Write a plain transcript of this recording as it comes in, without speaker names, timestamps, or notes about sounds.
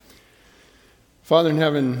Father in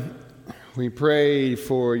heaven, we pray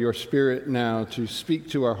for your Spirit now to speak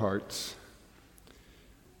to our hearts.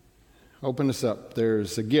 Open us up.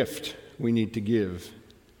 There's a gift we need to give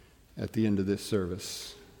at the end of this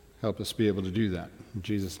service. Help us be able to do that. In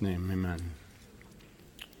Jesus' name, amen.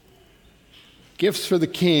 Gifts for the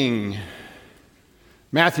King.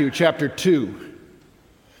 Matthew chapter 2.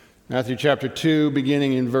 Matthew chapter 2,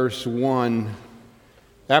 beginning in verse 1.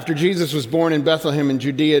 After Jesus was born in Bethlehem in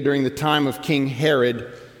Judea during the time of King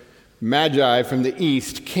Herod, Magi from the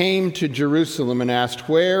east came to Jerusalem and asked,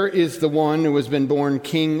 "Where is the one who has been born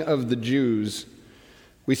King of the Jews?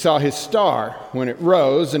 We saw his star when it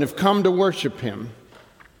rose and have come to worship him."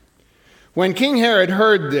 When King Herod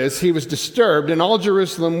heard this, he was disturbed, and all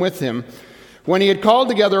Jerusalem with him. When he had called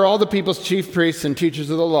together all the people's chief priests and teachers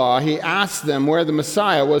of the law, he asked them where the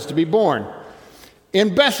Messiah was to be born.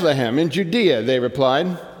 "In Bethlehem, in Judea," they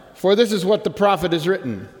replied, "for this is what the prophet has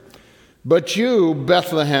written. But you,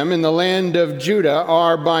 Bethlehem, in the land of Judah,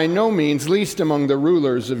 are by no means least among the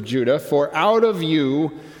rulers of Judah, for out of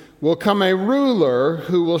you will come a ruler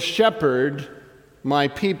who will shepherd my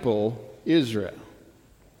people, Israel."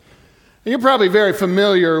 You're probably very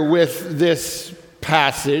familiar with this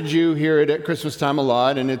passage. You hear it at Christmas time a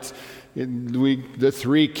lot, and the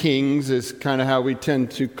three kings is kind of how we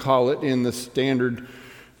tend to call it in the standard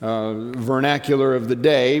vernacular of the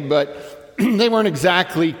day, but they weren't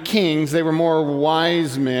exactly kings. They were more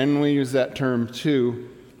wise men. We use that term too.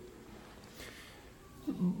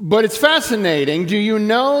 But it's fascinating. Do you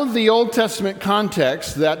know the Old Testament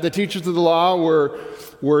context that the teachers of the law were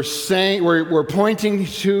pointing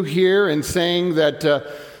to here and saying that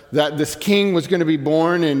this king was going to be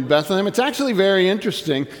born in Bethlehem? It's actually very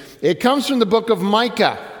interesting. It comes from the book of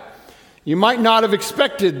Micah. You might not have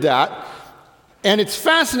expected that. And it's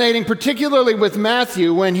fascinating, particularly with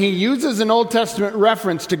Matthew, when he uses an Old Testament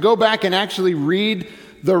reference to go back and actually read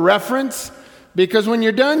the reference. Because when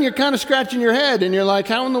you're done, you're kind of scratching your head and you're like,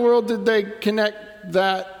 how in the world did they connect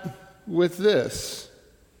that with this?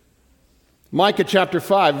 Micah chapter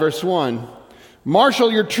 5, verse 1.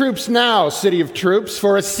 "Marshal your troops now, city of troops,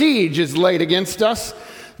 for a siege is laid against us.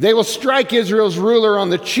 They will strike Israel's ruler on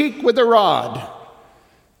the cheek with a rod.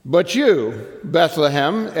 But you,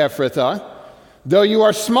 Bethlehem Ephrathah, though you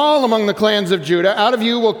are small among the clans of Judah, out of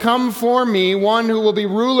you will come for me one who will be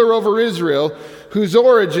ruler over Israel, whose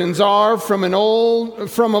origins are from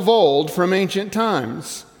of old, from ancient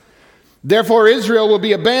times. Therefore Israel will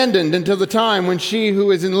be abandoned until the time when she who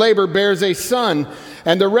is in labor bears a son,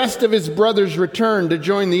 and the rest of his brothers return to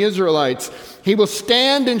join the Israelites. He will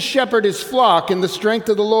stand and shepherd his flock in the strength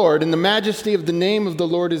of the Lord, in the majesty of the name of the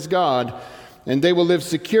Lord his God. And they will live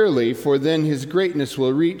securely, for then his greatness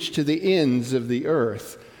will reach to the ends of the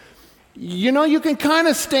earth." You know, you can kind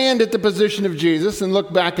of stand at the position of Jesus and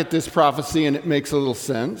look back at this prophecy, and it makes a little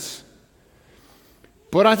sense.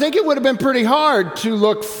 But I think it would have been pretty hard to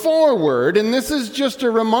look forward, and this is just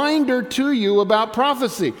a reminder to you about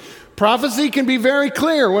prophecy. Prophecy can be very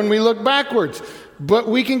clear when we look backwards, but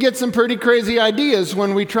we can get some pretty crazy ideas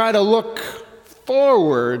when we try to look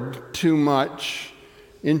forward too much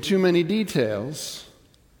in too many details.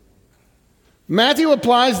 Matthew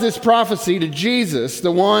applies this prophecy to Jesus,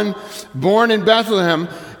 the one born in Bethlehem,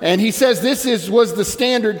 and he says this was the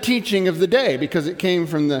standard teaching of the day because it came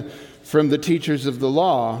from the teachers of the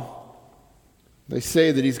law. They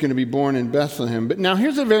say that he's going to be born in Bethlehem. But now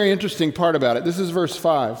here's a very interesting part about it. This is verse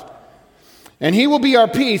 5. "And he will be our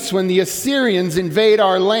peace when the Assyrians invade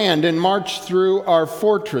our land and march through our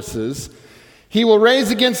fortresses. He will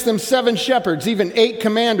raise against them 7 shepherds, even 8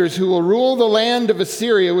 commanders, who will rule the land of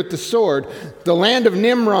Assyria with the sword, the land of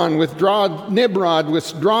Nimrod with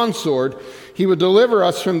drawn sword. He will deliver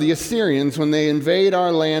us from the Assyrians when they invade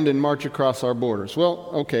our land and march across our borders." Well,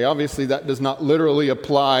 okay, obviously that does not literally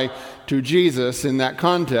apply to Jesus in that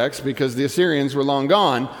context because the Assyrians were long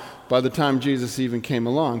gone by the time Jesus even came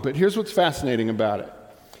along. But here's what's fascinating about it.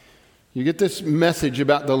 You get this message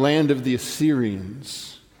about the land of the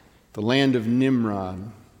Assyrians, the land of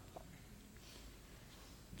Nimrod.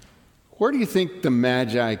 Where do you think the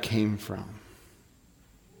Magi came from?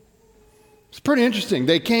 It's pretty interesting.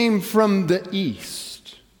 They came from the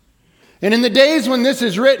east. And in the days when this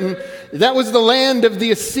is written, that was the land of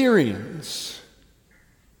the Assyrians.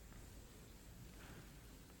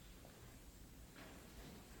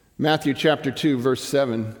 Matthew chapter 2, verse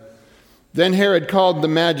 7. "Then Herod called the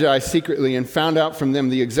Magi secretly and found out from them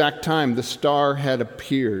the exact time the star had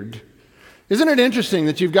appeared." Isn't it interesting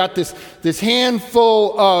that you've got this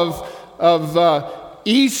handful of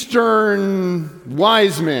Eastern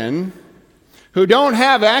wise men who don't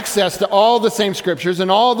have access to all the same scriptures and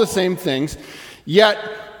all the same things, yet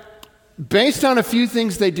based on a few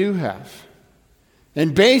things they do have,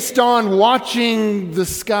 and based on watching the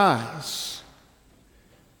skies,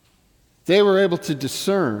 they were able to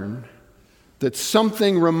discern that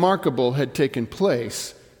something remarkable had taken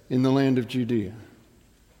place in the land of Judea.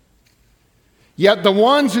 Yet the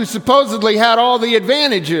ones who supposedly had all the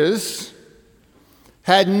advantages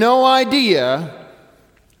had no idea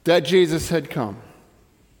that Jesus had come.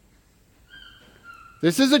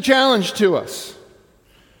 This is a challenge to us.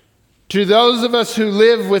 To those of us who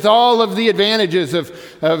live with all of the advantages of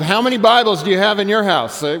how many Bibles do you have in your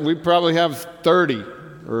house? We probably have 30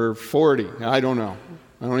 or 40. I don't know.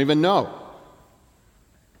 I don't even know.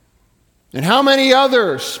 And how many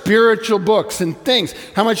other spiritual books and things?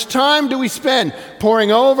 How much time do we spend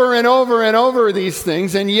poring over and over and over these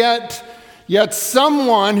things? And yet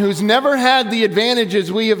someone who's never had the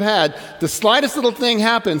advantages we have had, the slightest little thing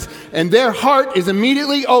happens, and their heart is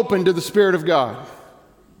immediately open to the Spirit of God.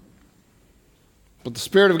 But the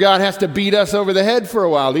Spirit of God has to beat us over the head for a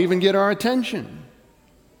while to even get our attention.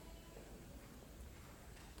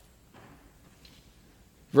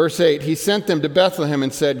 Verse 8, he sent them to Bethlehem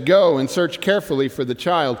and said, "Go and search carefully for the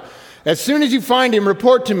child. As soon as you find him,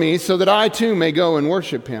 report to me so that I too may go and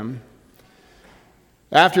worship him."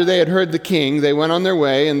 After they had heard the king, they went on their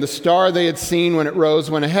way, and the star they had seen when it rose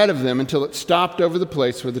went ahead of them until it stopped over the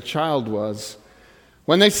place where the child was.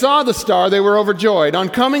 When they saw the star, they were overjoyed. On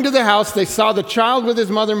coming to the house, they saw the child with his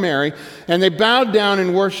mother Mary, and they bowed down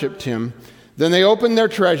and worshipped him. Then they opened their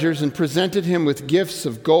treasures and presented him with gifts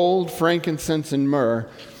of gold, frankincense, and myrrh.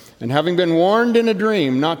 And having been warned in a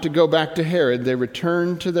dream not to go back to Herod, they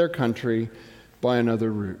returned to their country by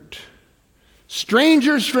another route.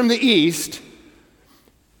 Strangers from the east,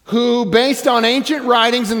 who, based on ancient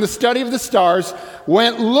writings and the study of the stars,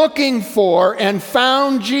 went looking for and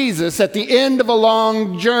found Jesus at the end of a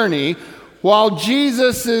long journey, while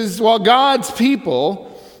God's people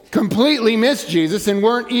completely missed Jesus and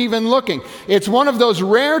weren't even looking. It's one of those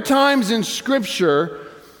rare times in Scripture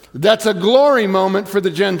that's a glory moment for the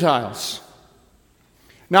Gentiles.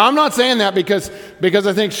 Now, I'm not saying that because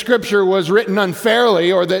I think Scripture was written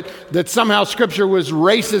unfairly or that somehow Scripture was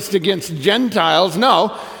racist against Gentiles.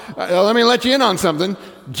 No, let me let you in on something.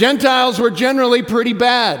 Gentiles were generally pretty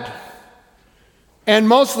bad. And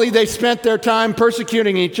mostly they spent their time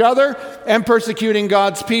persecuting each other and persecuting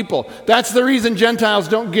God's people. That's the reason Gentiles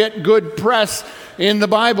don't get good press in the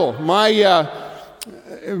Bible. My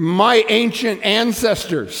ancient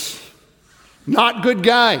ancestors, not good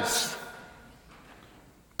guys,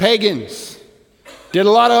 pagans, did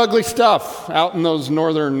a lot of ugly stuff out in those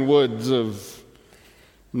northern woods of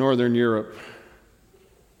northern Europe.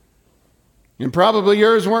 And probably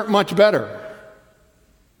yours weren't much better.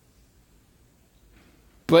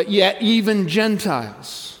 But yet even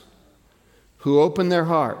Gentiles who open their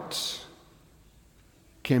hearts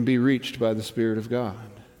can be reached by the Spirit of God.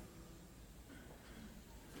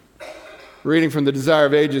 Reading from the Desire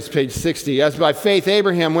of Ages, page 60. As by faith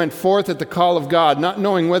Abraham went forth at the call of God, not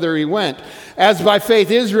knowing whither he went. As by faith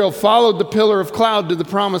Israel followed the pillar of cloud to the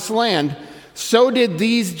promised land, so did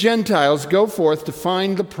these Gentiles go forth to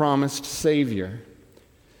find the promised Savior.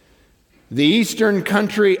 The eastern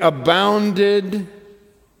country abounded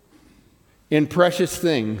in precious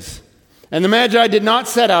things. And the Magi did not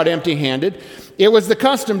set out empty-handed. It was the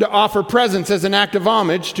custom to offer presents as an act of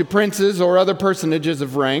homage to princes or other personages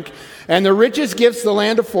of rank. And the richest gifts the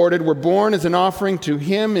land afforded were borne as an offering to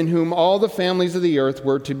him in whom all the families of the earth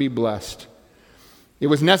were to be blessed. It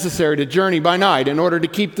was necessary to journey by night in order to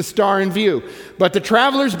keep the star in view. But the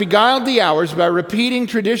travelers beguiled the hours by repeating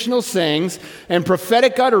traditional sayings and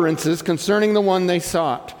prophetic utterances concerning the one they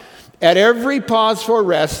sought. At every pause for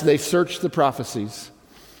rest, they searched the prophecies,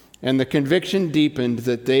 and the conviction deepened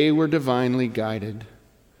that they were divinely guided.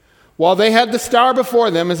 While they had the star before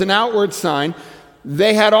them as an outward sign,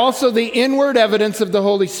 they had also the inward evidence of the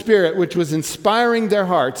Holy Spirit, which was inspiring their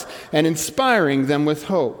hearts and inspiring them with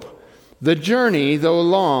hope. The journey, though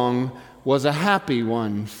long, was a happy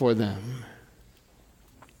one for them.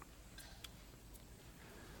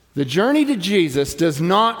 The journey to Jesus does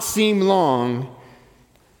not seem long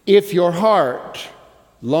if your heart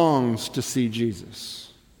longs to see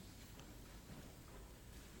Jesus.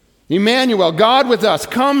 Emmanuel, God with us,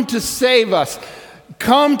 come to save us,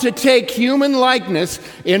 come to take human likeness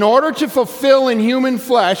in order to fulfill in human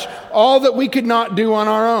flesh all that we could not do on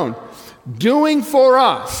our own, doing for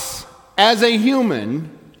us as a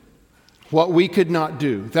human what we could not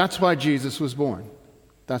do. That's why Jesus was born.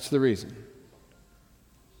 That's the reason.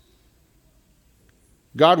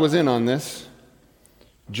 God was in on this.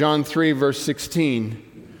 John 3, verse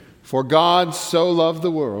 16. For God so loved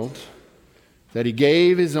the world that he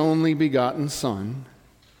gave his only begotten Son,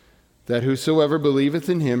 that whosoever believeth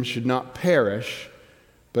in him should not perish,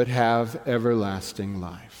 but have everlasting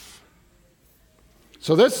life.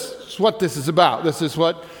 So this is what this is about. This is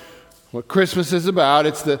what Christmas is about.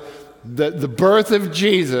 It's the birth of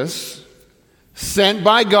Jesus, sent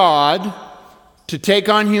by God to take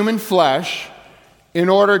on human flesh in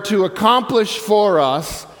order to accomplish for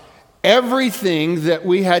us everything that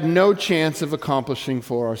we had no chance of accomplishing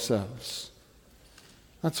for ourselves.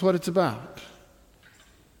 That's what it's about.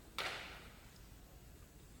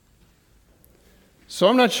 So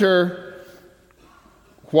I'm not sure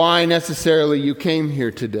why necessarily you came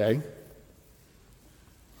here today.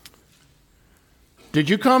 Did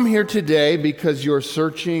you come here today because you're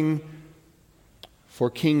searching for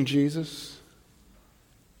King Jesus?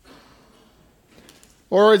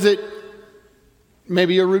 Or is it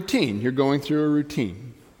maybe a routine? You're going through a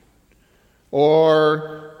routine.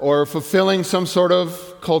 Or fulfilling some sort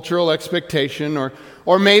of cultural expectation,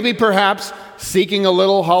 or maybe perhaps seeking a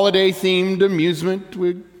little holiday-themed amusement.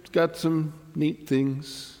 We've got some neat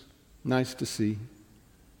things, nice to see.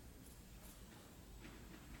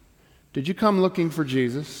 Did you come looking for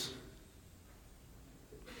Jesus?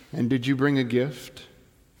 And did you bring a gift?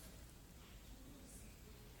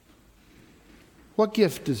 What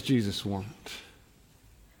gift does Jesus want?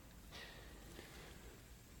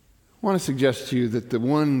 I want to suggest to you that the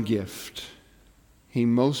one gift he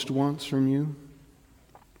most wants from you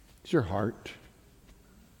is your heart,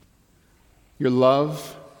 your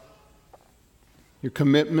love, your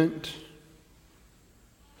commitment,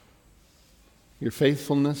 your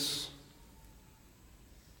faithfulness.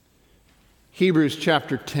 Hebrews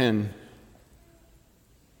chapter 10,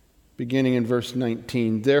 beginning in verse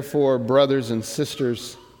 19. Therefore, brothers and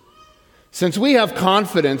sisters, since we have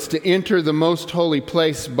confidence to enter the most holy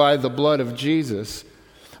place by the blood of Jesus,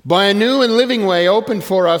 by a new and living way opened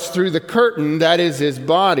for us through the curtain, that is his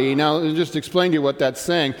body. Now, I'll just explain to you what that's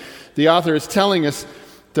saying. The author is telling us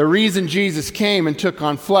the reason Jesus came and took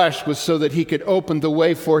on flesh was so that he could open the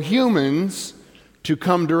way for humans to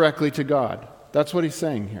come directly to God. That's what he's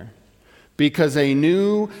saying here. Because a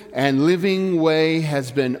new and living way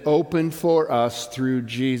has been opened for us through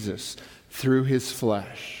Jesus, through his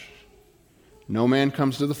flesh. No man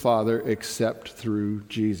comes to the Father except through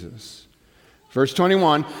Jesus. Verse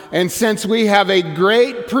 21, and since we have a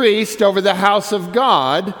great priest over the house of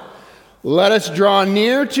God, let us draw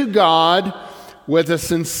near to God with a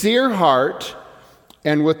sincere heart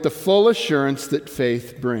and with the full assurance that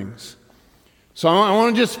faith brings. So I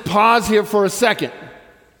want to just pause here for a second,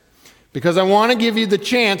 because I want to give you the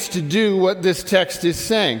chance to do what this text is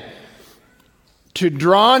saying. To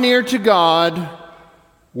draw near to God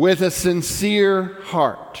with a sincere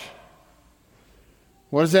heart.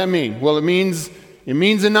 What does that mean? Well, it means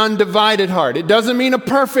an undivided heart. It doesn't mean a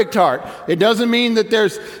perfect heart. It doesn't mean that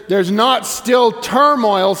there's not still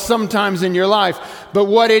turmoil sometimes in your life. But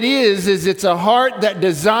what it is it's a heart that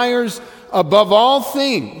desires above all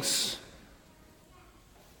things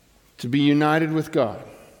to be united with God.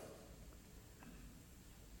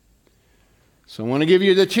 So I want to give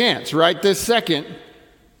you the chance right this second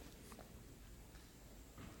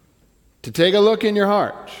to take a look in your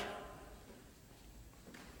heart.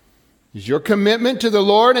 Is your commitment to the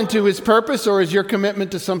Lord and to his purpose, or is your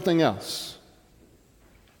commitment to something else?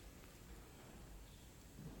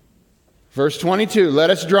 Verse 22, let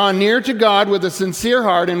us draw near to God with a sincere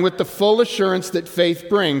heart and with the full assurance that faith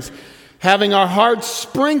brings, having our hearts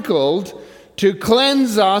sprinkled to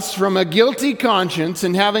cleanse us from a guilty conscience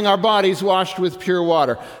and having our bodies washed with pure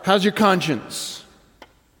water. How's your conscience?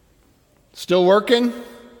 Still working?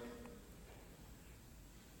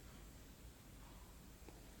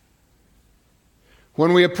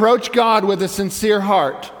 When we approach God with a sincere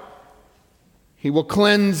heart, he will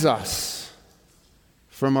cleanse us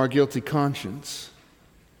from our guilty conscience,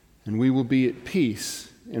 and we will be at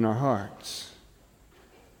peace in our hearts.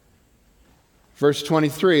 Verse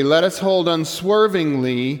 23, let us hold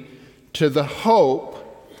unswervingly to the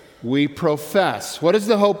hope we profess. What is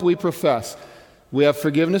the hope we profess? We have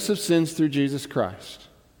forgiveness of sins through Jesus Christ.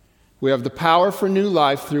 We have the power for new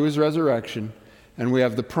life through his resurrection. And we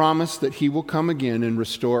have the promise that he will come again and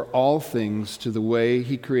restore all things to the way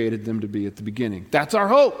he created them to be at the beginning. That's our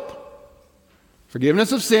hope.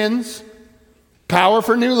 Forgiveness of sins, power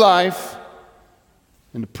for new life,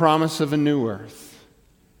 and the promise of a new earth.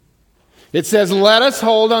 It says, let us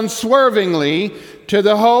hold unswervingly to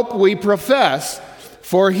the hope we profess,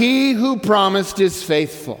 for he who promised is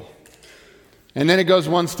faithful. And then it goes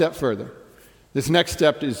one step further. This next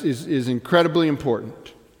step is incredibly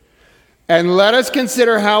important. And let us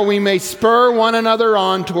consider how we may spur one another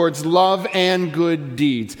on towards love and good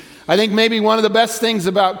deeds. I think maybe one of the best things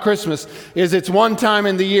about Christmas is it's one time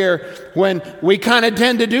in the year when we kind of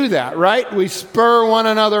tend to do that, right? We spur one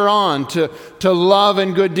another on to love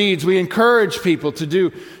and good deeds. We encourage people to do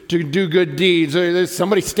good deeds.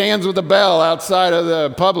 Somebody stands with a bell outside of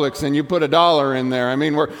the Publix and you put $1 in there. I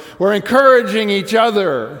mean, we're encouraging each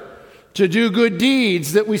other to do good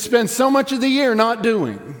deeds that we spend so much of the year not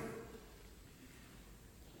doing.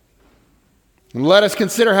 And let us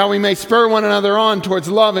consider how we may spur one another on towards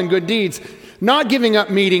love and good deeds, not giving up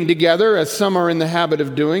meeting together, as some are in the habit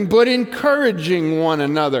of doing, but encouraging one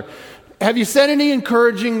another. Have you said any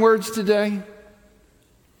encouraging words today?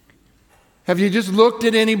 Have you just looked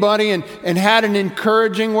at anybody and had an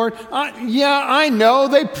encouraging word? Yeah, I know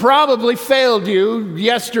they probably failed you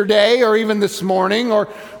yesterday or even this morning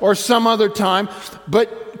or some other time,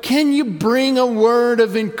 but can you bring a word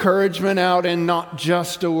of encouragement out and not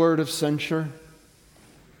just a word of censure?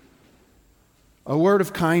 A word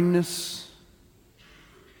of kindness.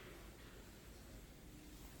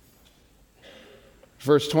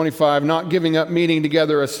 Verse 25, not giving up meeting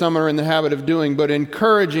together as some are in the habit of doing, but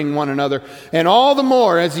encouraging one another, and all the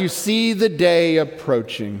more as you see the day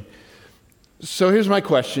approaching. So here's my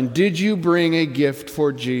question. Did you bring a gift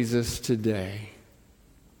for Jesus today?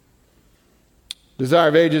 Desire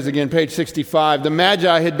of Ages again, page 65. The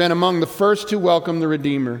Magi had been among the first to welcome the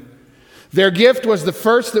Redeemer. Their gift was the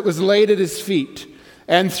first that was laid at his feet.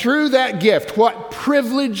 And through that gift, what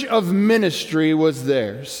privilege of ministry was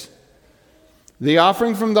theirs? The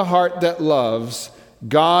offering from the heart that loves,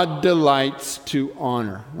 God delights to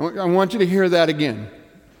honor. I want you to hear that again.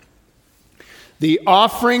 The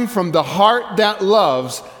offering from the heart that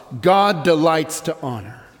loves, God delights to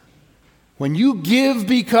honor. When you give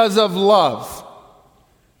because of love,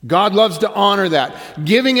 God loves to honor that,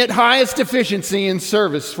 giving it highest efficiency in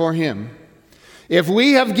service for Him. If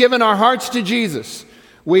we have given our hearts to Jesus,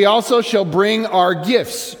 we also shall bring our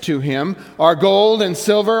gifts to Him, our gold and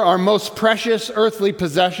silver, our most precious earthly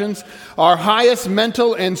possessions, our highest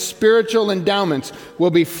mental and spiritual endowments will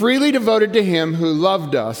be freely devoted to Him who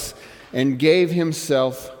loved us and gave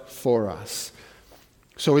Himself for us.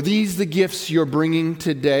 So are these the gifts you're bringing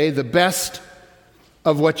today, the best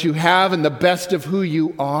of what you have and the best of who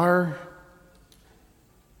you are?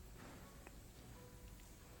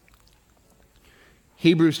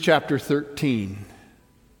 Hebrews chapter 13,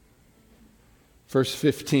 verse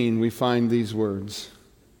 15, we find these words.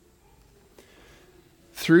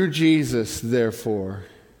 Through Jesus, therefore,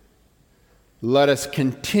 let us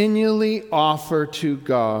continually offer to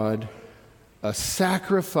God a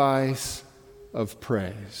sacrifice of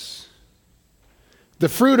praise, the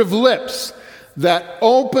fruit of lips that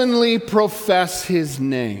openly profess His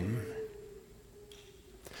name.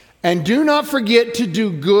 And do not forget to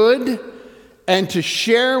do good and to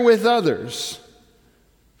share with others,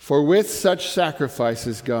 for with such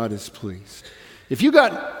sacrifices God is pleased. If you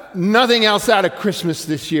got nothing else out of Christmas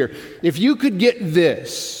this year, if you could get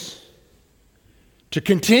this, to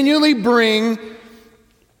continually bring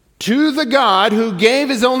to the God who gave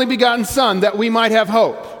His only begotten Son that we might have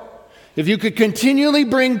hope, if you could continually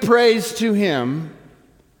bring praise to Him,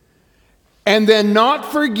 and then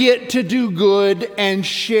not forget to do good and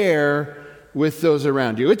share with those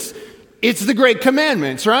around you. It's the great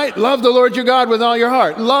commandments, right? Love the Lord your God with all your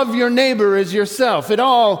heart. Love your neighbor as yourself. It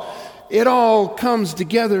all comes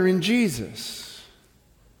together in Jesus.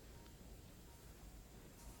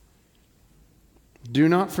 Do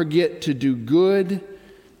not forget to do good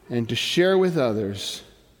and to share with others,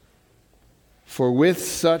 for with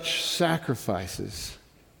such sacrifices,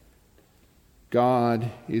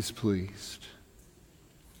 God is pleased.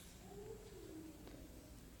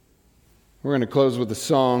 We're going to close with a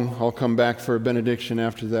song. I'll come back for a benediction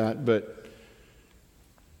after that. But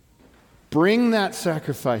bring that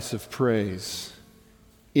sacrifice of praise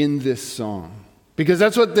in this song. Because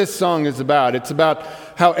that's what this song is about. It's about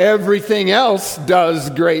how everything else does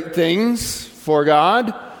great things for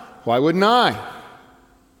God. Why wouldn't I?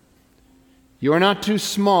 You are not too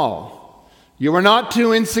small. You are not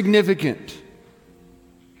too insignificant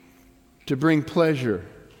to bring pleasure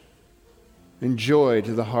and joy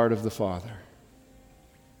to the heart of the Father.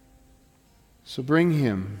 So bring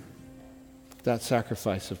Him that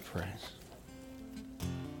sacrifice of praise.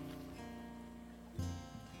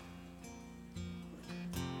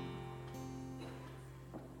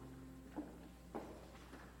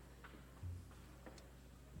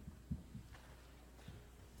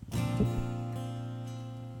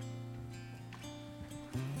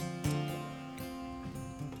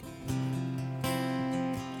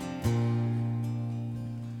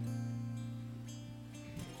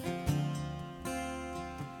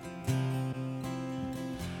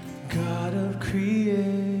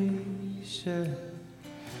 creation,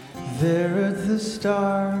 there at the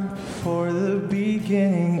start, before the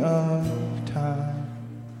beginning of time.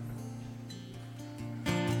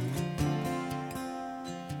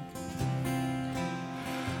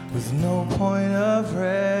 With no point of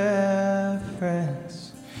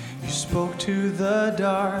reference, you spoke to the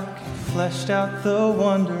dark, fleshed out the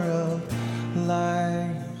wonder of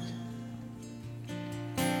light.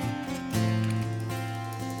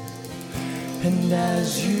 And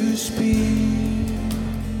as you speak,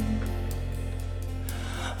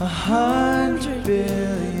 100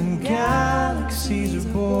 billion galaxies are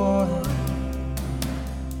born.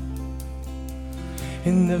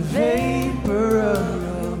 In the vapor of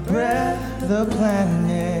your breath, the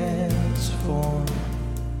planets form.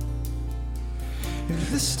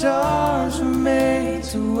 If the stars were made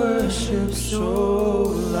to worship so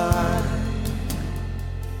light,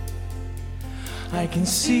 I can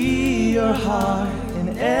see your heart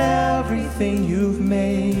in everything you've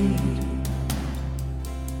made.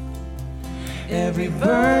 Every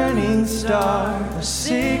burning star, a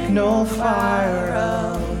signal fire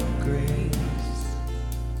of grace.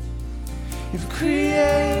 If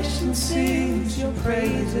creation sings your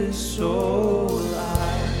praises so loud,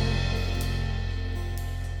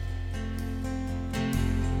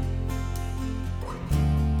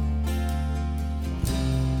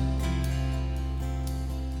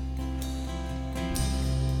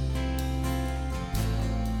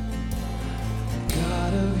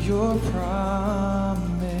 God of your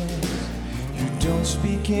promise, you don't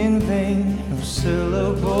speak in vain, no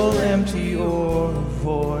syllable empty or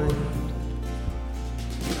void.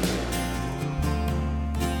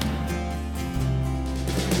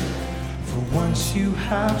 Once you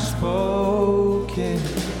have spoken,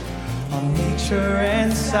 all nature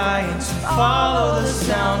and science follow the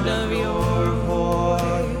sound of your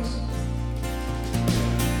voice.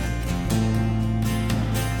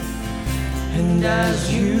 And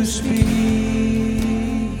as you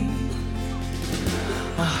speak,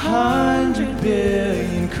 100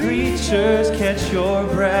 billion creatures catch your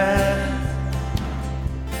breath,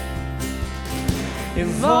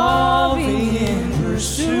 evolving in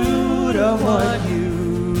pursuit of what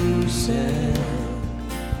you said.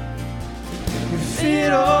 If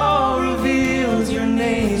it all reveals your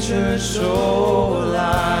nature so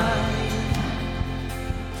alive,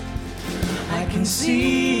 I can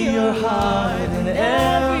see your heart in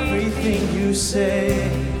everything you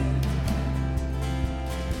say.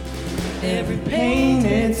 Every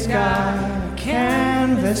painted sky, a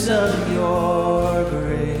canvas of your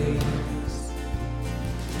grace.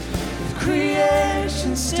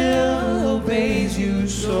 Creation still obeys you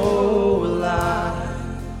so alive.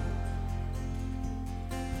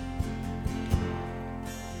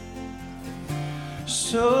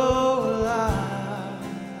 So alive.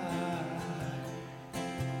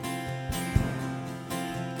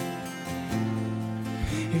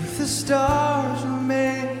 If the stars were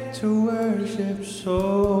made to worship,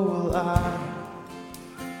 so will I.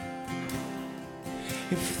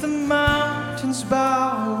 If the mountains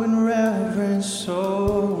bow in reverence,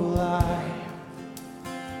 so will I.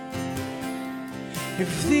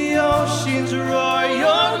 If the oceans roar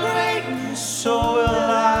your greatness, so will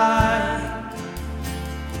I.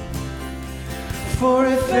 For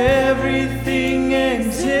if everything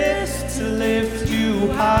exists to lift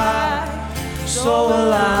you high, so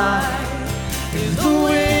will I. If the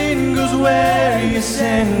wind goes where you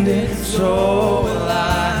send it, so will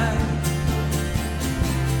I.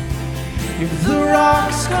 If the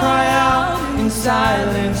rocks cry out in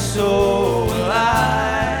silence, so will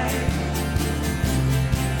I.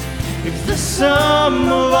 If the sum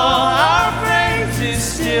of all our praises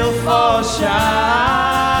still falls shy,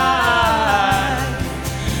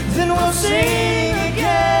 then we'll sing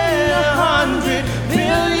again 100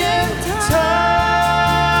 billion times.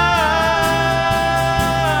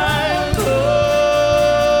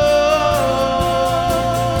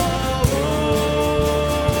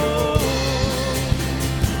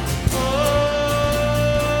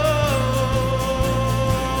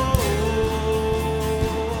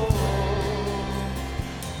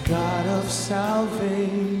 God of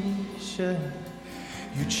salvation,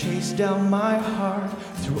 you chased down my heart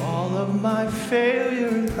through all of my failure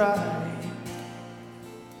and pride.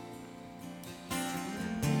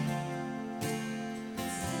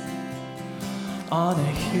 On a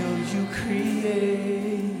hill you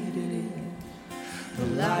created, the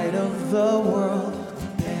light of the world,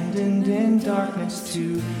 abandoned in darkness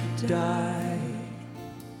to die.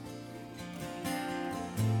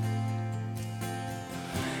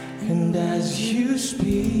 And as you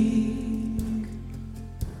speak,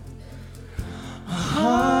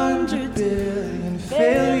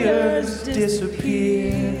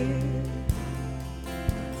 disappear,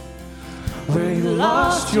 where you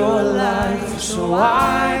lost your life so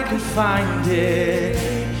I could find it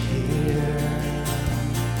here.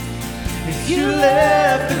 If you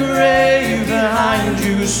left the grave behind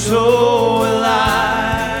you so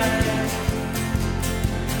alive,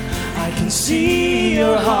 I can see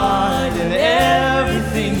your heart and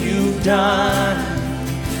everything you've done.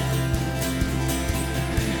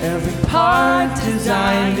 Every part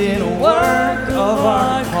designed in a work of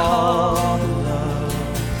art called love.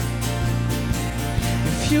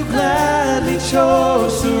 If you gladly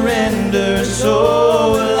chose surrender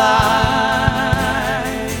so alive,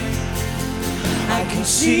 I can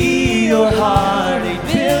see your heart 8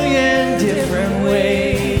 billion different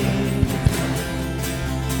ways.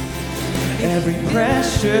 Every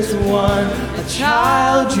precious one, a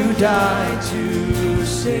child you died to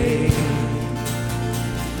save.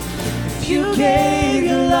 You gave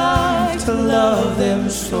your life to love them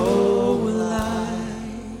so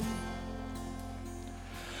alive,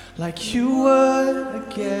 like you would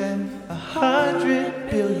again 100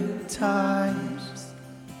 billion times.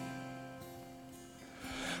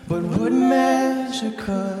 But what measure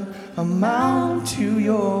could amount to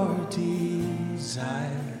your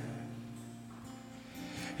desire?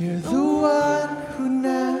 You're the one who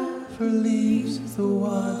never leaves the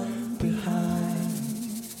one behind.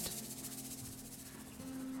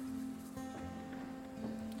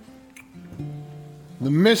 The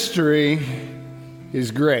mystery is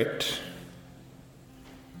great.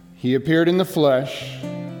 He appeared in the flesh,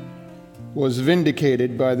 was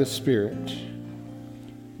vindicated by the Spirit,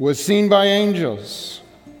 was seen by angels,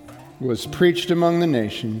 was preached among the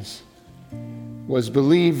nations, was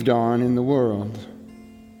believed on in the world,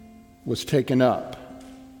 was taken up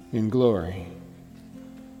in glory.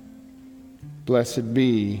 Blessed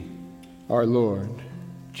be our Lord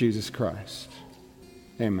Jesus Christ.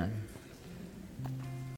 Amen.